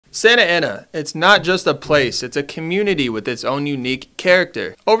Santa Ana, it's not just a place, it's a community with its own unique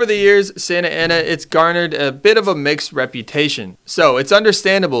character. Over the years, Santa Ana, it's garnered a bit of a mixed reputation. So it's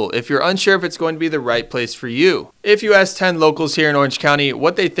understandable if you're unsure if it's going to be the right place for you. If you ask 10 locals here in Orange County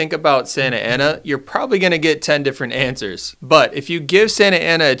what they think about Santa Ana, you're probably going to get 10 different answers. But if you give Santa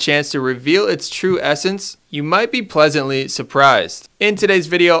Ana a chance to reveal its true essence, you might be pleasantly surprised. In today's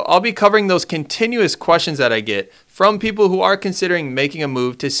video, I'll be covering those continuous questions that I get from people who are considering making a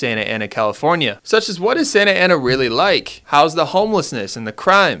move to Santa Ana, California. Such as, what is Santa Ana really like? How's the homelessness and the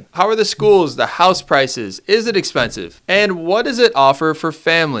crime? How are the schools, the house prices? Is it expensive? And what does it offer for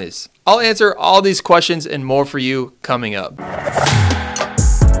families? I'll answer all these questions and more for you coming up.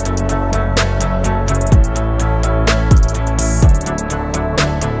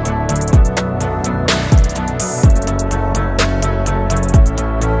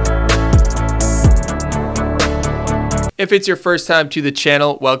 If it's your first time to the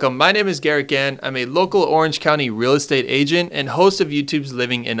channel, welcome. My name is Garrett Gahn. I'm a local Orange County real estate agent and host of YouTube's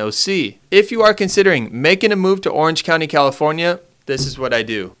Living in OC. If you are considering making a move to Orange County, California, this is what I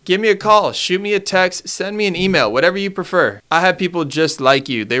do. Give me a call, shoot me a text, send me an email, whatever you prefer. I have people just like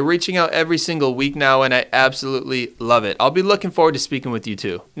you. They're reaching out every single week now, and I absolutely love it. I'll be looking forward to speaking with you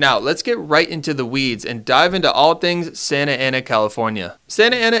too. Now, let's get right into the weeds and dive into all things Santa Ana, California.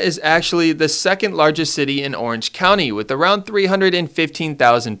 Santa Ana is actually the second largest city in Orange County with around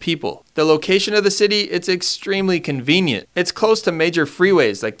 315,000 people. The location of the city, it's extremely convenient. It's close to major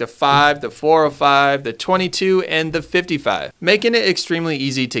freeways like the 5, the 405, the 22, and the 55, making it extremely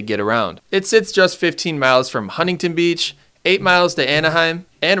easy to get around. It sits just 15 miles from Huntington Beach, 8 miles to Anaheim,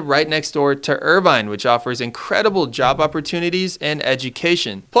 and right next door to Irvine, which offers incredible job opportunities and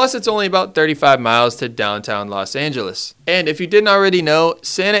education. Plus, it's only about 35 miles to downtown Los Angeles. And if you didn't already know,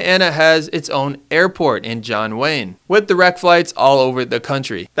 Santa Ana has its own airport in John Wayne, with direct flights all over the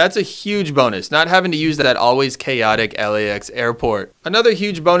country. That's a huge bonus, not having to use that always chaotic LAX airport. Another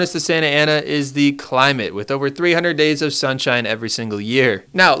huge bonus to Santa Ana is the climate, with over 300 days of sunshine every single year.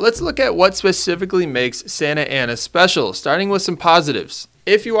 Now, let's look at what specifically makes Santa Ana special, starting with some positives.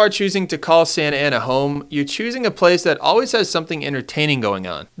 If you are choosing to call Santa Ana home, you're choosing a place that always has something entertaining going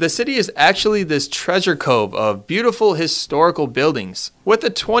on. The city is actually this treasure cove of beautiful historical buildings, with a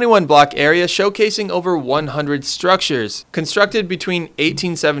 21-block area showcasing over 100 structures constructed between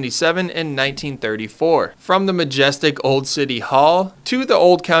 1877 and 1934. From the majestic Old City Hall to the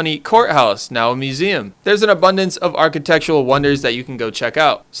Old County Courthouse, now a museum. There's an abundance of architectural wonders that you can go check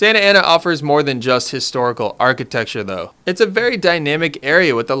out. Santa Ana offers more than just historical architecture though. It's a very dynamic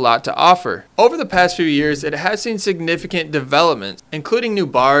area with a lot to offer. Over the past few years, it has seen significant developments, including new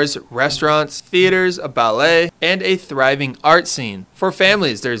bars, restaurants, theaters, a ballet, and a thriving art scene. For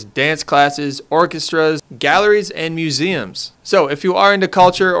families, there's dance classes, orchestras, galleries, and museums. So if you are into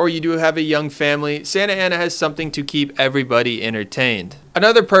culture or you do have a young family, Santa Ana has something to keep everybody entertained.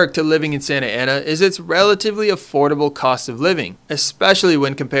 Another perk to living in Santa Ana is its relatively affordable cost of living, especially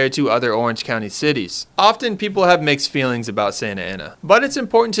when compared to other Orange County cities. Often people have mixed feelings about Santa Ana, but it's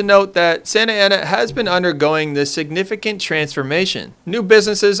important to note that Santa Ana has been undergoing this significant transformation. New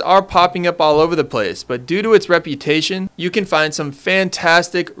businesses are popping up all over the place, but due to its reputation, you can find some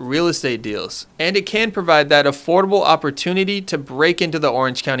fantastic real estate deals, and it can provide that affordable opportunity to break into the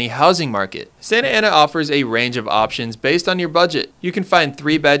Orange County housing market. Santa Ana offers a range of options based on your budget. You can find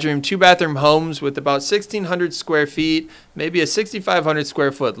 3-bedroom, 2-bathroom homes with about 1,600 square feet, maybe a 6,500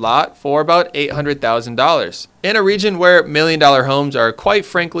 square foot lot for about $800,000. In a region where $1 million homes are quite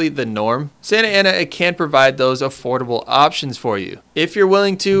frankly the norm, Santa Ana can provide those affordable options for you. If you're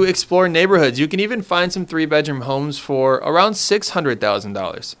willing to explore neighborhoods, you can even find some 3-bedroom homes for around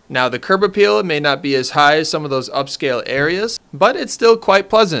 $600,000. Now, the curb appeal may not be as high as some of those upscale areas, but it's still quite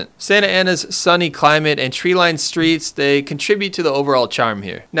pleasant. Santa Ana's sunny climate and tree-lined streets, they contribute to the overall charm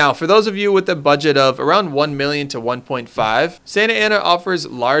here. Now, for those of you with a budget of around $1 million to $1.5, Santa Ana offers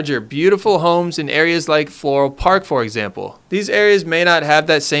larger, beautiful homes in areas like Floral Park, for example. These areas may not have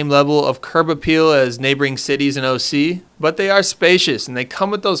that same level of curb appeal as neighboring cities in OC, but they are spacious and they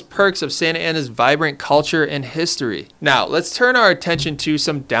come with those perks of Santa Ana's vibrant culture and history. Now, let's turn our attention to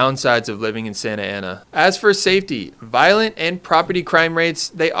some downsides of living in Santa Ana. As for safety, violent and property crime rates,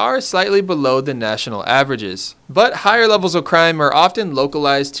 they are slightly below the national averages, but higher levels of crime are often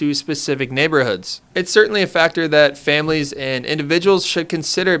localized to specific neighborhoods. It's certainly a factor that families and individuals should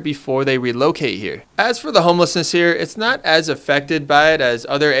consider before they relocate here. As for the homelessness here, it's not as affected by it as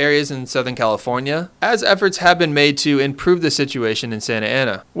other areas in Southern California, as efforts have been made to improve the situation in Santa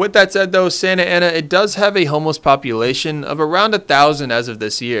Ana. With that said though, Santa Ana, it does have a homeless population of around 1,000 as of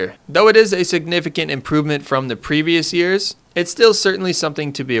this year. Though it is a significant improvement from the previous years, it's still certainly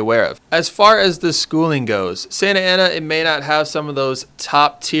something to be aware of. As far as the schooling goes, Santa Ana, it may not have some of those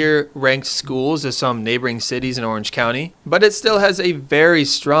top tier ranked schools as some neighboring cities in Orange County, but it still has a very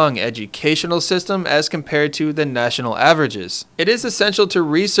strong educational system as compared to the national averages. It is essential to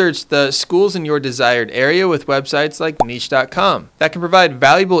research the schools in your desired area with websites like niche.com that can provide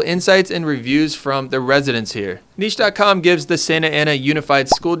valuable insights and reviews from the residents here. Niche.com gives the Santa Ana Unified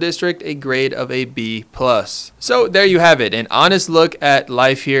School District a grade of a B+. So there you have it, an honest look at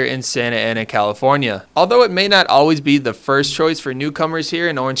life here in Santa Ana, California. Although it may not always be the first choice for newcomers here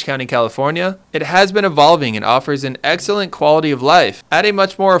in Orange County, California, it has been evolving and offers an excellent quality of life at a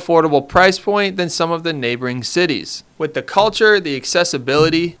much more affordable price point than some of the neighboring cities. With the culture, the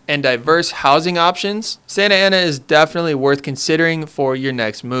accessibility, and diverse housing options, Santa Ana is definitely worth considering for your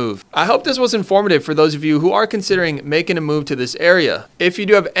next move. I hope this was informative for those of you who are considering making a move to this area. If you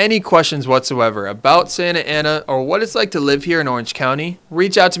do have any questions whatsoever about Santa Ana or what it's like to live here in Orange County,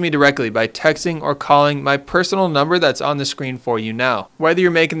 reach out to me directly by texting or calling my personal number that's on the screen for you now. Whether you're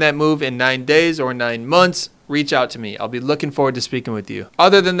making that move in 9 days or 9 months, reach out to me. I'll be looking forward to speaking with you.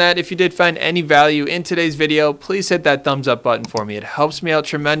 Other than that, if you did find any value in today's video, please hit that thumbs up button for me. It helps me out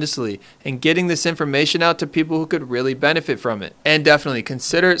tremendously in getting this information out to people who could really benefit from it. And definitely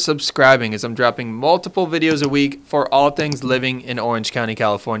consider subscribing as I'm dropping multiple videos a week for all things living in Orange County,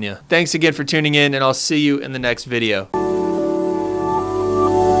 California. Thanks again for tuning in, and I'll see you in the next video.